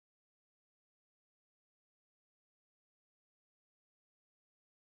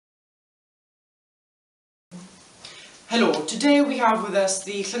Hello, today we have with us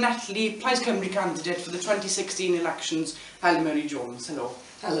the Llanelli Plaid Cymru candidate for the 2016 elections, Helen Jones. Hello.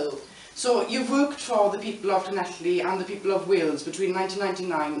 Hello. So you've worked for the people of Llanelli and the people of Wales between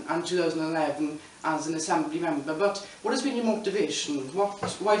 1999 and 2011 as an Assembly member, but what has been your motivation?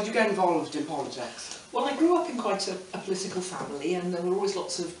 Why did you get involved in politics? Well, I grew up in quite a political family, and there were always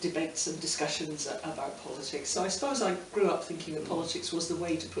lots of debates and discussions about politics. So I suppose I grew up thinking that politics was the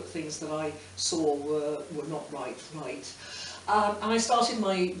way to put things that I saw were not right. And I started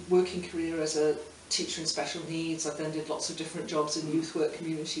my working career as a teacher in special needs. I then did lots of different jobs in youth work,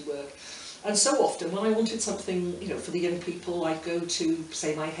 community work. And so often when I wanted something, for the young people, I'd go to,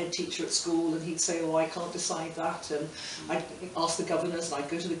 say, my head teacher at school, and he'd say, oh, I can't decide that. And I'd ask the governors, and I'd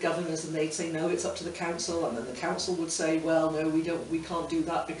go to the governors, and they'd say, no, it's up to the council. And then the council would say, well, no, we can't do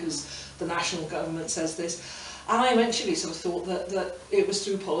that because the national government says this. And I eventually sort of thought that it was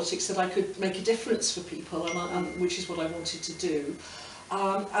through politics that I could make a difference for people, and which is what I wanted to do.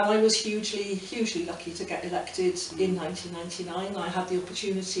 And I was hugely lucky to get elected in 1999. I had the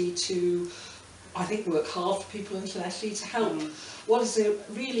opportunity to, I think, work hard for people in Llanelli to help.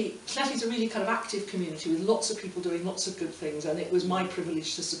 Llanelli is a really kind of active community with lots of people doing lots of good things, and it was my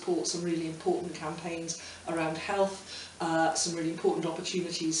privilege to support some really important campaigns around health, some really important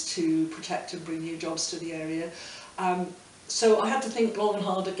opportunities to protect and bring new jobs to the area. So I had to think long and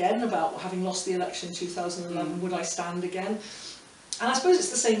hard again about, having lost the election in 2011, would I stand again? And I suppose it's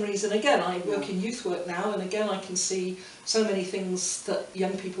the same reason again. I work in youth work now, and again I can see so many things that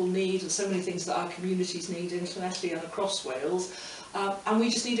young people need and so many things that our communities need in Llanelli and across Wales. And we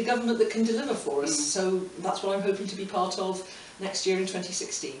just need a government that can deliver for us. So that's what I'm hoping to be part of next year in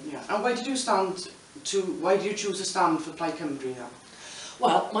 2016. Yeah. And why did you choose to stand for Plaid Cymru then?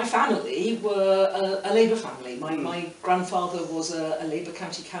 Well, my family were a Labour family. My grandfather was a Labour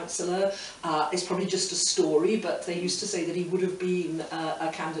county councillor. It's probably just a story, but they used to say that he would have been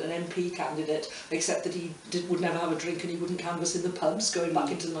an MP candidate, except that he would never have a drink and he wouldn't canvass in the pubs, going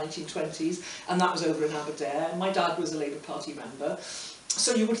back into the 1920s, and that was over in Aberdare. My dad was a Labour Party member,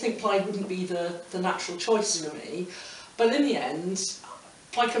 so you would think Plaid wouldn't be the natural choice for me. But in the end,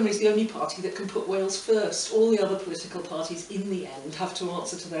 Plaid Cymru is the only party that can put Wales first. All the other political parties, in the end, have to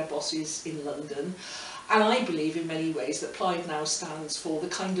answer to their bosses in London. And I believe, in many ways, that Plaid now stands for the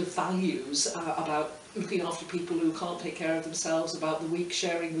kind of values about looking after people who can't take care of themselves, about the weak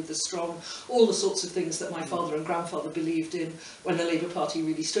sharing with the strong, all the sorts of things that my father and grandfather believed in when the Labour Party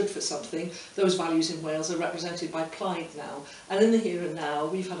really stood for something. Those values in Wales are represented by Plaid now. And in the here and now,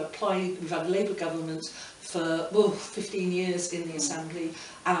 we've had a Labour government for 15 years in the Assembly,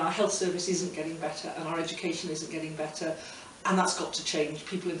 and our health service isn't getting better, and our education isn't getting better, and that's got to change.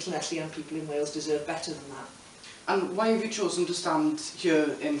 People in Llanelli and people in Wales deserve better than that. And why have you chosen to stand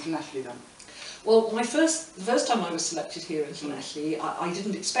here in Llanelli then? Well, the first time I was selected here in Llanelli, I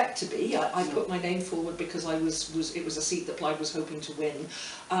didn't expect to be. I put my name forward because it was a seat that Plaid was hoping to win,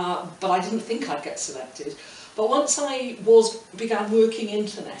 but I didn't think I'd get selected. But once I began working in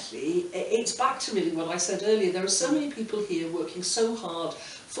Llanelli, it's back to really what I said earlier. There are so many people here working so hard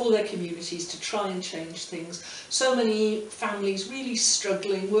for their communities to try and change things. So many families really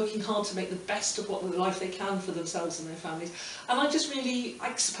struggling, working hard to make the best of what life they can for themselves and their families. And I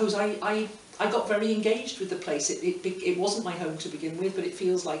suppose I got very engaged with the place. It wasn't my home to begin with, but it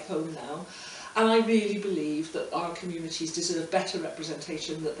feels like home now. And I really believe that our communities deserve better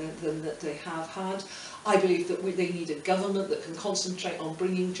representation than that they have had. I believe that they need a government that can concentrate on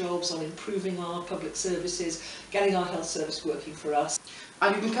bringing jobs, on improving our public services, getting our health service working for us.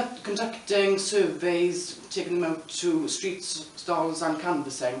 And you've been conducting surveys, taking them out to streets, stalls and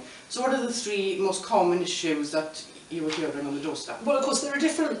canvassing. So what are the three most common issues that you were hearing on the doorstep? Well, of course, there are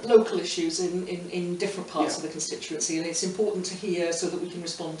different local issues in different parts of the constituency, and it's important to hear so that we can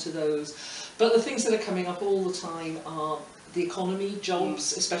respond to those. But the things that are coming up all the time are the economy,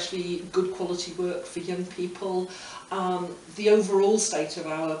 jobs, especially good quality work for young people, the overall state of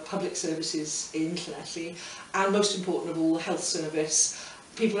our public services in Llanelli, and most important of all, the health service.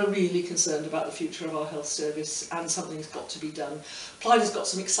 People are really concerned about the future of our health service, and something's got to be done. Plaid has got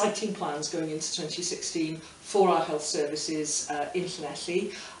some exciting plans going into 2016 for our health services in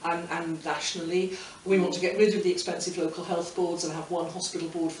Llanelli and nationally. We want to get rid of the expensive local health boards and have one hospital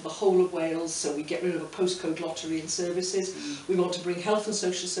board for the whole of Wales, so we get rid of a postcode lottery in services. We want to bring health and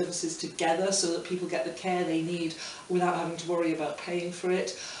social services together so that people get the care they need without having to worry about paying for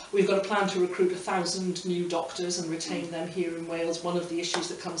it. We've got a plan to recruit 1,000 new doctors and retain them here in Wales. One of the issues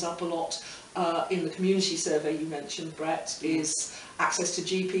that comes up a lot in the community survey you mentioned, Brett, is access to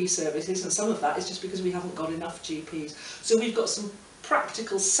GP services, and some of that is just because we haven't got enough GPs. So we've got some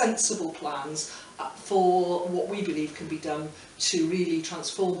practical, sensible plans for what we believe can be done to really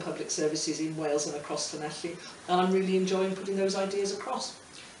transform public services in Wales and across Llanelli, and I'm really enjoying putting those ideas across.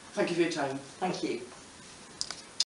 Thank you for your time. Thank you.